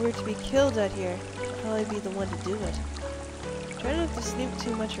 If you were to be killed out here, you'd probably be the one to do it. Try not to snoop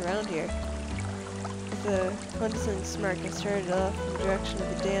too much around here. With a condescending smirk, I started off in the direction of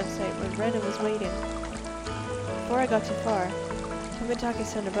the dam site where Rena was waiting. Before I got too far,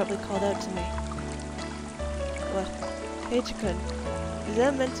 Tomitake-san abruptly called out to me. What? Keiichi-kun, is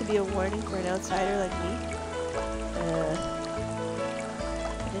that meant to be a warning for an outsider like me? I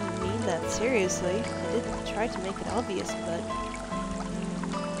didn't mean that seriously. I did try to make it obvious, but...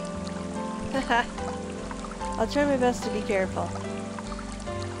 Haha. I'll try my best to be careful.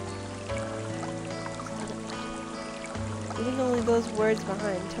 Leaving only those words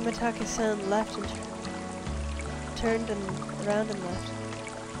behind, Tomitake-san left and turned around and left.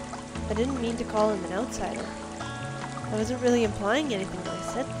 I didn't mean to call him an outsider. I wasn't really implying anything when I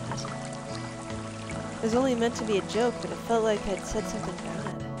said that. It was only meant to be a joke, but it felt like I'd said something bad.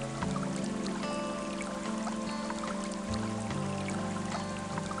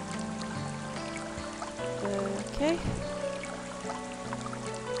 Okay.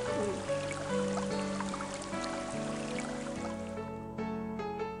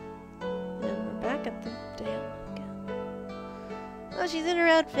 And we're back at the dam again. Oh, she's in her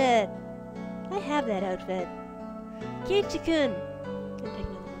outfit! I have that outfit. Keiichi-kun!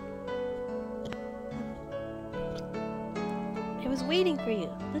 I was waiting for you.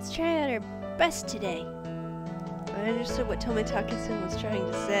 Let's try out our best today. I understood what Tomitake-san was trying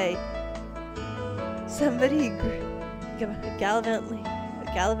to say. Somebody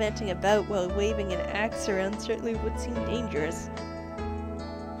gallivanting about while waving an axe around certainly would seem dangerous.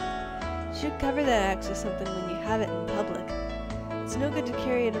 You should cover that axe or something when you have it in public. It's no good to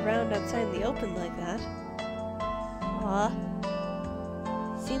carry it around outside in the open like that. Aw.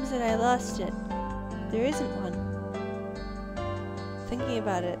 Seems that I lost it. There isn't one. Thinking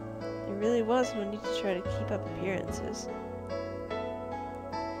about it, there really was no need to try to keep up appearances.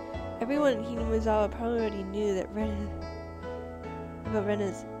 Everyone in Higurashi probably already knew that about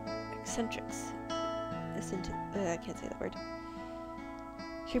Rena's eccentrics. I can't say that word.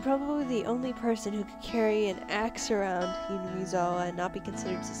 She's probably the only person who could carry an axe around Higurashi and not be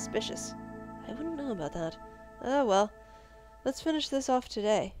considered suspicious. I wouldn't know about that. Oh well, let's finish this off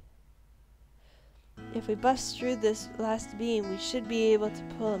today. If we bust through this last beam, we should be able to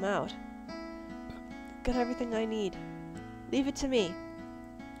pull him out. Got everything I need. Leave it to me.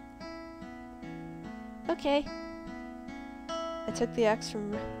 Okay. I took the axe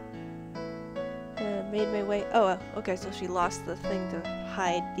from... made my way... Oh, okay, so she lost the thing to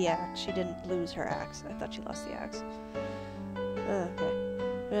hide the axe. She didn't lose her axe. I thought she lost the axe. Okay.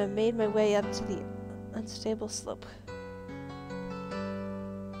 And I made my way up to the unstable slope.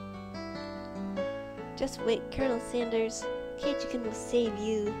 Just wait, Colonel Sanders. Keiichi-kun will save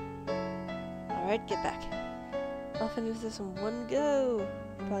you. Alright, get back. I'll finish this in one go.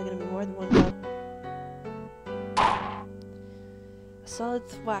 Probably gonna be more than one go. A solid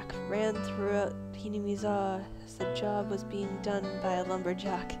thwack ran throughout Higurashi as the job was being done by a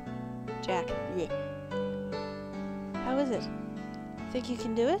lumberjack. Yeah. How is it? Think you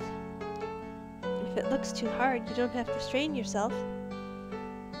can do it? If it looks too hard, you don't have to strain yourself.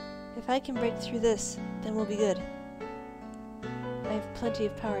 If I can break through this, then we'll be good. I have plenty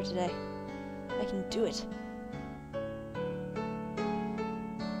of power today. I can do it.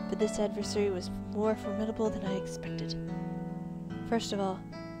 But this adversary was more formidable than I expected. First of all,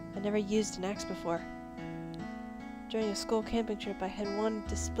 I never used an axe before. During a school camping trip, I had wanted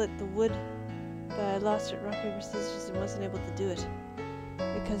to split the wood, but I lost at rock, paper, scissors and wasn't able to do it.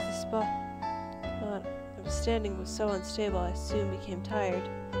 Because the spot I was standing was so unstable, I soon became tired.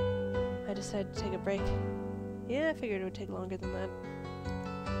 I decided to take a break. Yeah, I figured it would take longer than that.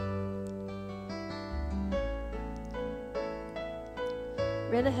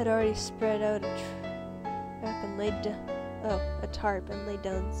 Rena had already spread out a tarp and laid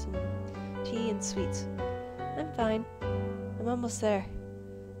down some tea and sweets. I'm fine. I'm almost there.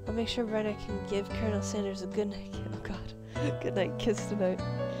 I'll make sure Rena can give Colonel Sanders a good night kiss. Oh god. Good night kiss tonight.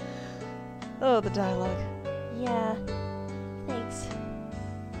 Oh, the dialogue. Yeah. Thanks.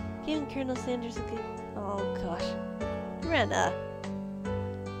 Giving Colonel Sanders a good... Oh gosh. Rena.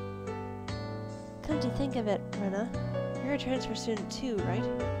 Come to think of it, Rena. You're a transfer student too, right?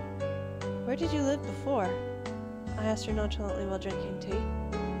 Where did you live before? I asked her nonchalantly while drinking tea.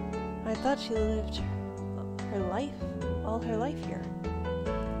 I thought she lived all her life here.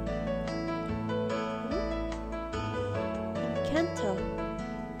 In Kanto.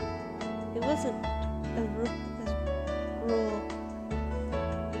 It wasn't as rural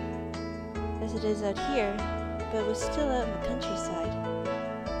as it is out here, but it was still out in the countryside.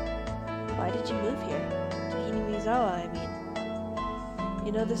 Why did you move here? To Higurashi, I mean.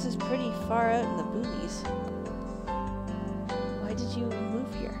 You know, this is pretty far out in the boonies. Why did you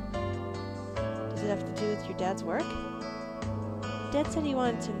move here? Does it have to do with your dad's work? Dad said he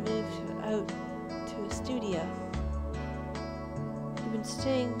wanted to move out to a studio. He'd been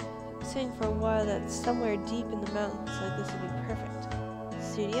saying for a while that somewhere deep in the mountains like this would be perfect.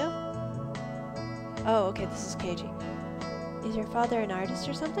 Studio? Oh, okay, this is Keiji. Is your father an artist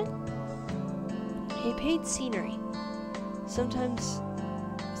or something? He paints scenery. Sometimes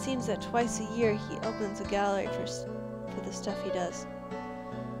it seems that twice a year he opens a gallery for the stuff he does.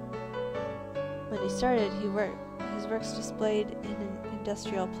 When he started, his works displayed in an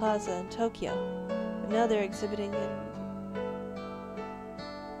industrial plaza in Tokyo, but now they're exhibiting in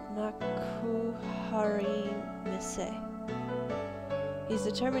Makuhari Mise. He's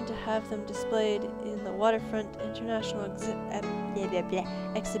determined to have them displayed in the Waterfront International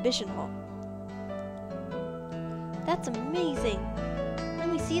Exhibition Hall. That's amazing! Let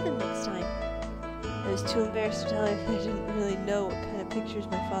me see them next time. I was too embarrassed to tell her that I didn't really know what kind of pictures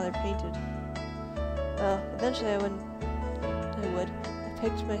my father painted. Well, eventually I would. I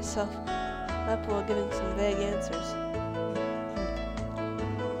picked myself up while giving some vague answers.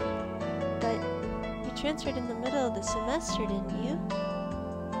 But you transferred in the middle of the semester, didn't you?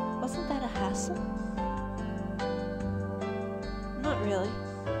 Wasn't that a hassle? Not really.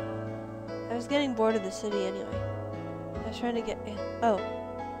 I was getting bored of the city anyway. I was trying to get... Oh.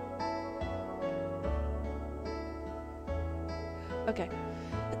 Okay.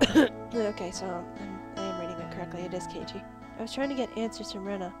 Okay, so I am reading it correctly. It is Keiji. I was trying to get answers from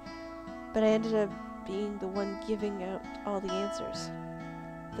Rena, but I ended up being the one giving out all the answers.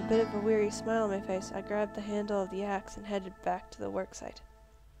 With a bit of a weary smile on my face, I grabbed the handle of the axe and headed back to the worksite.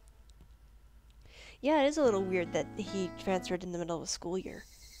 Yeah, it is a little weird that he transferred in the middle of a school year.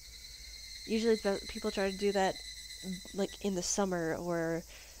 Usually people try to do that like in the summer or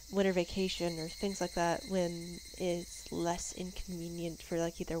winter vacation or things like that when it's less inconvenient for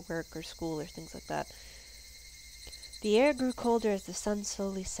like either work or school or things like that. The air grew colder as the sun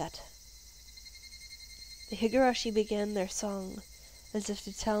slowly set. The Higurashi began their song as if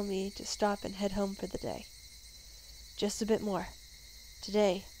to tell me to stop and head home for the day. Just a bit more.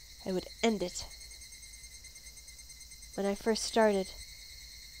 Today, I would end it. When I first started,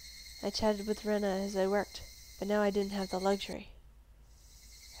 I chatted with Rena as I worked, but now I didn't have the luxury.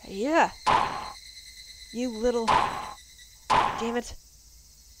 Yeah! You little... Damn it!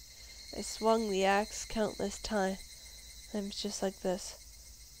 I swung the axe countless times, just like this.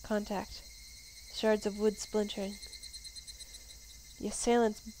 Contact. Shards of wood splintering. The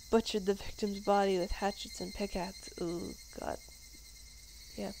assailants butchered the victim's body with hatchets and pickaxes. Ooh, God.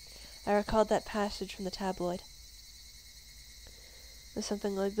 Yeah, I recalled that passage from the tabloid.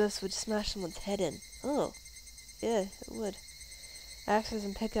 Something like this would smash someone's head in. Oh, yeah, it would. Axes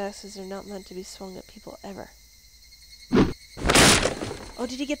and pickaxes are not meant to be swung at people ever. Oh,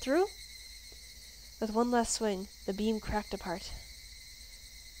 did he get through? With one last swing, the beam cracked apart.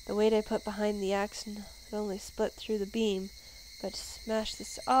 The weight I put behind the axe not only split through the beam, but smashed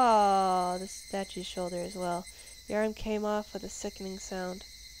the statue's shoulder as well. The arm came off with a sickening sound.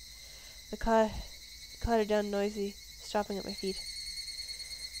 The clattered down noisy, stopping at my feet.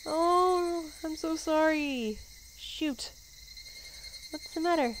 Oh, I'm so sorry. Shoot. What's the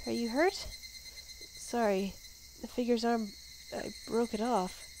matter? Are you hurt? Sorry. The figure's arm, I broke it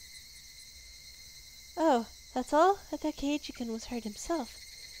off. Oh, that's all? I thought Keiichi-kun was hurt himself.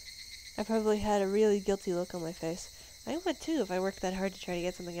 I probably had a really guilty look on my face. I would too if I worked that hard to try to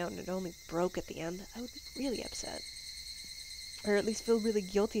get something out and it only broke at the end. I would be really upset. Or at least feel really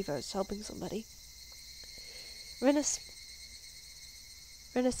guilty if I was helping somebody. Rena said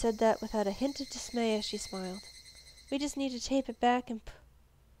that without a hint of dismay as she smiled. We just need to tape it back and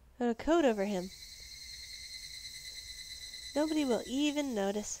put a coat over him. Nobody will even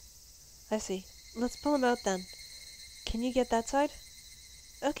notice. I see. Let's pull him out then. Can you get that side?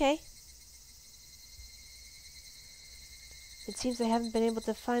 Okay. It seems I haven't been able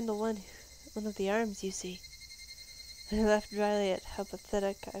to find one of the arms, you see. I laughed dryly at how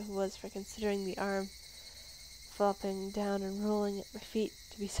pathetic I was for considering the arm flopping down and rolling at my feet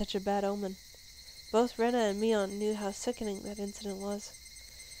to be such a bad omen. Both Rena and Mion knew how sickening that incident was,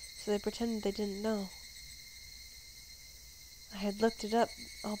 so they pretended they didn't know. I had looked it up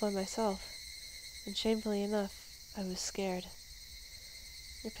all by myself, and shamefully enough, I was scared.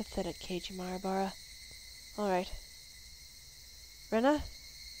 You're pathetic, Keiji Marabara. Alright. Rena,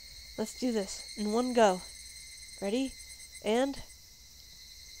 let's do this, in one go. Ready? And...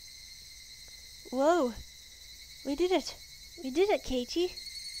 Whoa! We did it! We did it, Keiichi!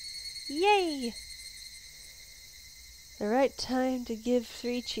 Yay! The right time to give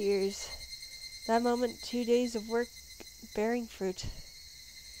 3 cheers. That moment, 2 days of work bearing fruit.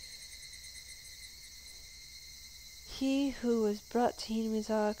 He who was brought to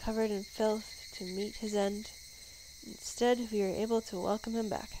Hinamizawa covered in filth to meet his end. Instead, we were able to welcome him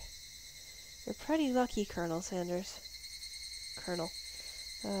back. You're pretty lucky, Colonel Sanders. Colonel.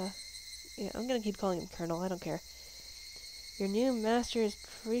 Yeah, I'm gonna keep calling him Colonel, I don't care. Your new master is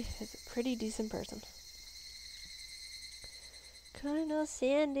a pretty decent person. Colonel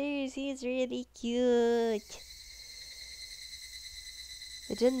Sanders, he's really cute.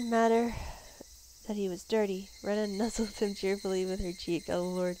 It didn't matter that he was dirty. Rena nuzzled him cheerfully with her cheek. Oh,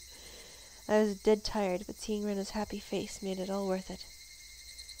 Lord. I was dead tired, but seeing Rena's happy face made it all worth it.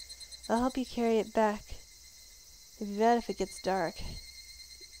 I'll help you carry it back. It'd be bad if it gets dark.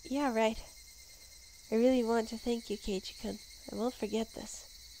 Yeah, right. I really want to thank you, Keiichi-kun. I won't forget this.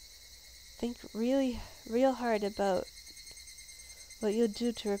 Think real hard about what you'll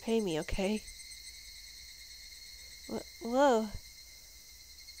do to repay me, okay? Whoa.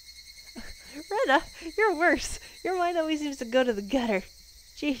 Rena, you're worse. Your mind always seems to go to the gutter.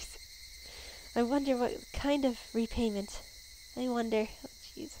 Jeez. I wonder what kind of repayment. I wonder. Oh,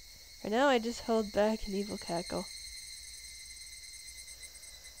 jeez. For now, I just hold back an evil cackle.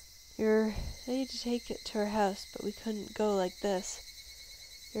 You're ready to take it to our house, but we couldn't go like this.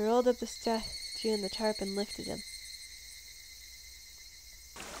 You rolled up the statue in the tarp and lifted him.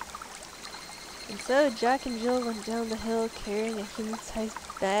 And so Jack and Jill went down the hill carrying a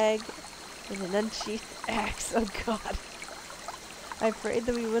human-sized bag and an unsheathed axe. Oh God. I prayed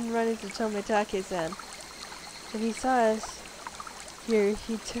that we wouldn't run into Tomitake-san. If he saw us, Here,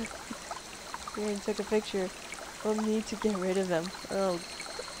 he took... Here, and took a picture. We'll need to get rid of him. Oh.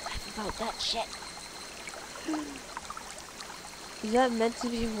 About that shit. Is that meant to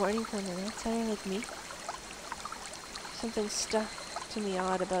be a warning from an outsider like me? Something stuck to me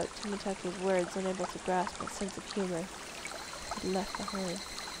odd about Tomatake's words, unable to grasp my sense of humor he left behind.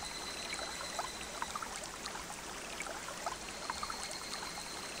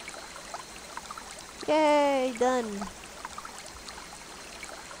 Yay, done!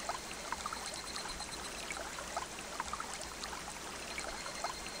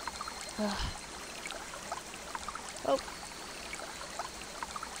 Oh.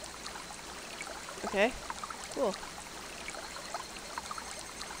 Okay, cool.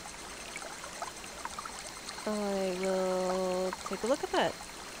 I will take a look at that.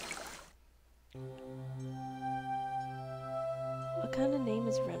 What kind of name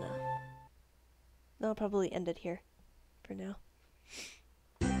is Rena? I'll probably end it here for now.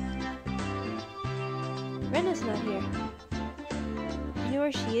 Rena's not here. You know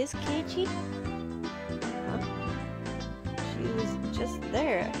where she is, Keiichi? Huh? She was just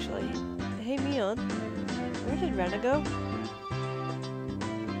there, actually. Hey, Mion. Where did Rena go?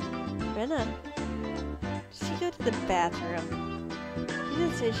 Rena? Did she go to the bathroom? She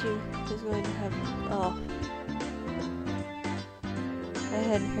did say she was going to have... Oh. I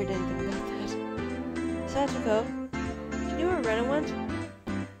hadn't heard anything about that. Satsuko, do you know where Rena went?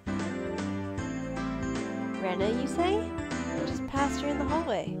 Rena, you say? I just passed her in the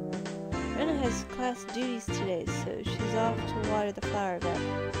hallway. Rena has class duties today, so she's off to water the flower bed.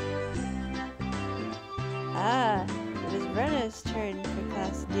 Ah, it was Rena's turn for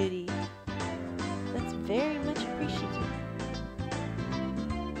class duty. That's very much appreciated.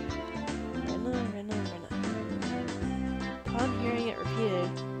 Rena. Upon hearing it repeated,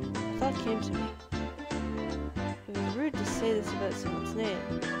 a thought came to me. It was rude to say this about someone's name,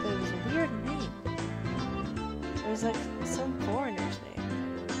 but it was a weird name. It was like some foreigner's name.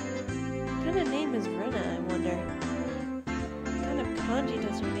 What kind of name is Rena, I wonder? What kind of kanji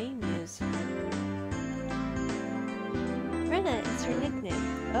does her name use? Rena is her nickname.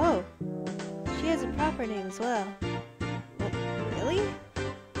 Oh, she has a proper name as well. What, really?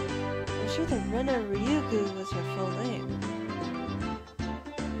 I'm sure that Rena Ryugu was her full name.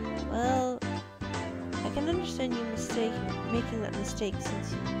 Well, I can understand you making that mistake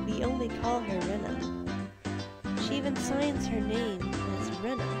since we only call her Rena. She even signs her name as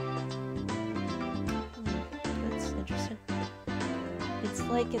Rena. That's interesting. It's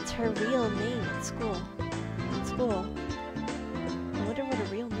like it's her real name at school. I wonder what her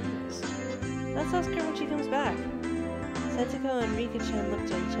real name is. Let's ask her when she comes back. Setsuko and Rika-chan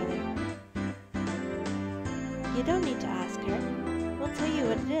looked at each other. You don't need to ask her. We'll tell you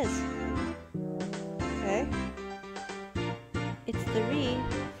what it is. Okay. It's the Ri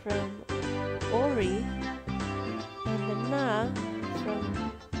from Ori, and the Na from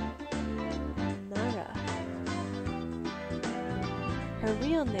Nara. Her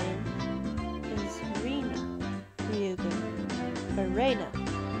real name is Rina Ryugu, or Reina.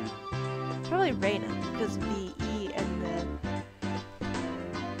 Probably Reina, because of the E and the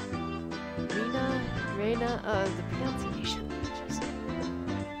Reina, the pronunciation. Jeez.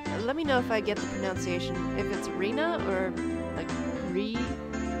 Let me know if I get the pronunciation, if it's Rina or like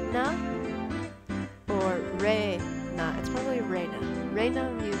Rina or Reina. It's probably Reina. Reina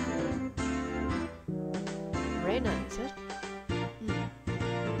Ryugu. Reina, is it?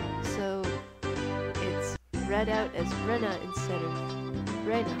 So it's read out as Rena instead of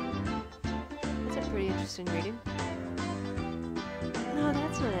Reina. That's a pretty interesting reading. No,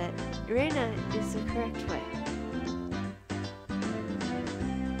 that's not it. Reina is the correct way.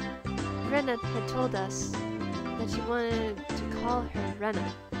 Rena had told us that she wanted to call her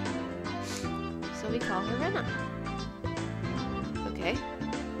Rena. So we call her Rena. Okay.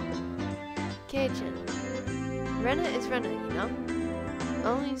 Kei-chan. Rena is Rena, you know?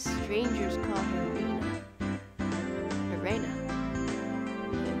 Only strangers call her Rena. Or Reina.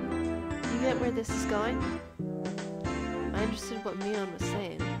 You get where this is going? I understood what Mion was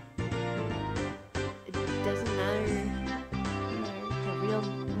saying. It doesn't matter her real...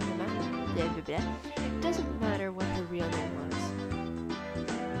 It doesn't matter what her real name was.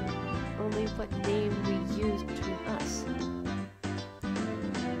 Only what name we use between us.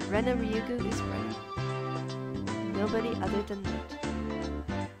 Rena Ryugu is Rena. Nobody other than that.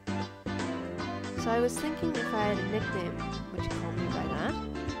 So I was thinking if I had a nickname, would you call me by that?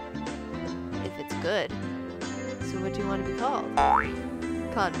 If it's good. So what do you want to be called?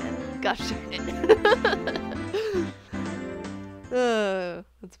 Conman. Gosh darn it. Oh,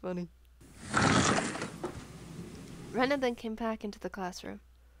 that's funny. Rena then came back into the classroom.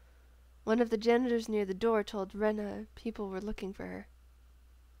 One of the janitors near the door told Rena people were looking for her.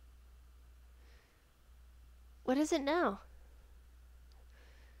 What is it now?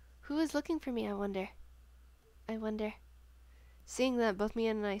 Who is looking for me, I wonder? Seeing that, both me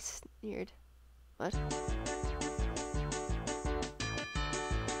and I sneered. What?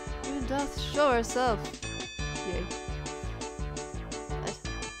 You doth show herself. Yay. What?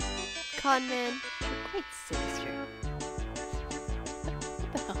 Con man, you're quite sinister.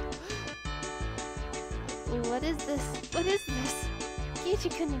 What the hell? What is this? What is this?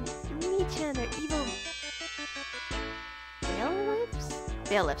 Kiichi-kun and Mi-chan are evil bailiffs?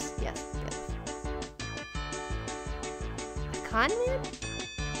 Bailiffs, yes. A con man?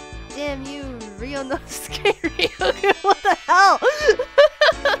 Damn you, Ryonosuke Ryugu, what the hell?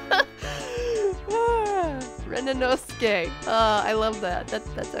 Renanosuke. I love that.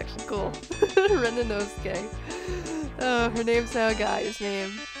 That's actually cool. Renanosuke. Oh, her name's Higura's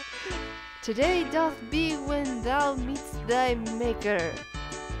name. Today doth be when thou meetst thy maker.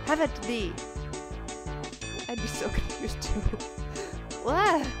 Have it be. I'd be so confused too.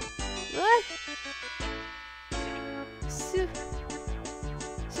 What? What?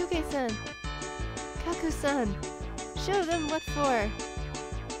 Suke-san. Kaku-san. Show them what for.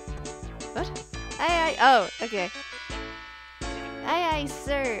 What? Aye, oh, okay. Aye,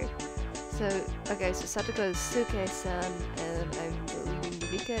 sir. So, okay, so Satoko is Suke-san, and I'm believing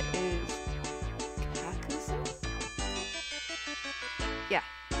Yurika is Kaku-san? Yeah.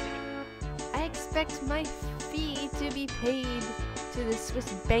 I expect my fee to be paid to the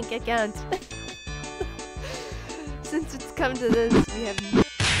Swiss bank account. Since it's come to this, we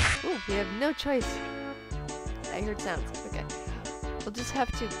have no choice. I heard sounds. Okay. We'll just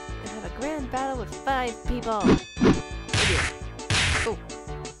have to have a grand battle with 5 people. Oh.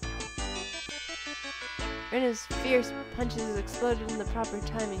 Rena's fierce punches exploded in the proper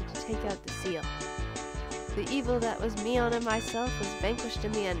timing to take out the seal. The evil that was Mion and myself was vanquished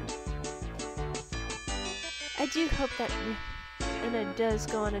in the end. I do hope that Rena does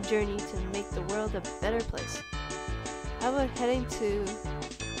go on a journey to make the world a better place. How about heading to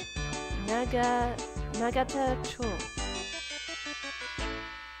Nagata Chol?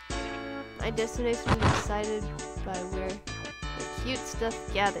 My destination is decided by where the cute stuff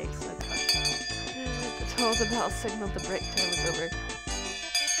gathers. The toll the bell signaled the break time was over.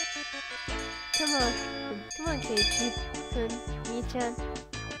 Come on, Keiichi-kun, Mi-chan.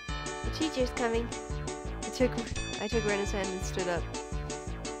 The teacher's coming. I took Rena's hand and stood up.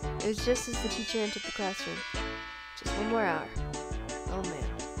 It was just as the teacher entered the classroom. Just 1 more hour. Oh man.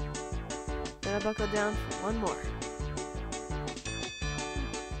 Then I buckled down for 1 more.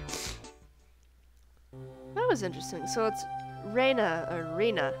 That was interesting. So it's Reina, or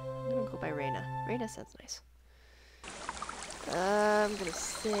Rena. I'm gonna go by Reina. Reina sounds nice. I'm gonna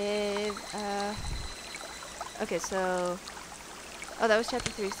save. Okay, so. Oh, that was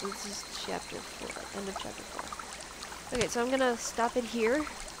chapter 3, so this is chapter 4. End of chapter 4. Okay, so I'm gonna stop it here.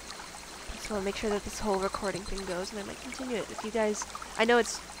 Just wanna make sure that this whole recording thing goes, and I might continue it. If you guys. I know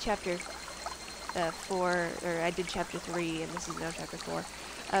it's chapter 4, or I did chapter 3, and this is now chapter 4.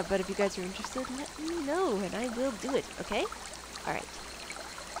 But if you guys are interested, let me know, and I will do it, okay? Alright.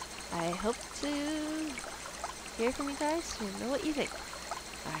 I hope to hear from you guys and know what you think.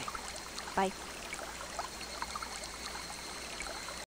 Alright. Bye.